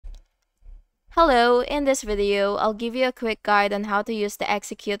Hello, in this video, I'll give you a quick guide on how to use the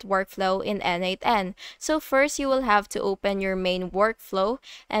execute workflow in N8N. So first, you will have to open your main workflow,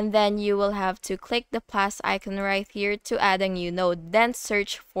 and then you will have to click the plus icon right here to add a new node. Then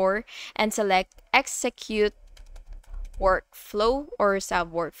search for and select execute workflow or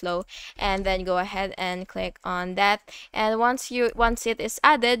sub workflow, and then go ahead and click on that. And once it is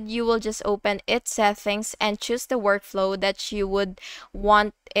added, you will just open its settings and choose the workflow that you would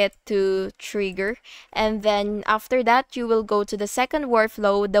want it to trigger. And then after that, you will go to the second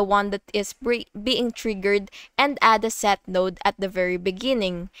workflow, the one that is being triggered, and add a set node at the very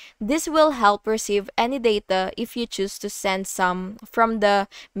beginning. This will help receive any data if you choose to send some from the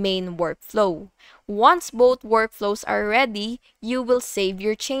main workflow. Once both workflows are ready, you will save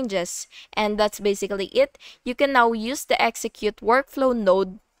your changes. And that's basically it. You can now use the execute workflow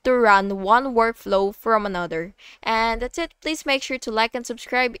node to run one workflow from another. And that's it. Please make sure to like and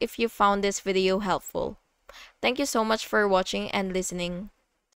subscribe if you found this video helpful. Thank you so much for watching and listening.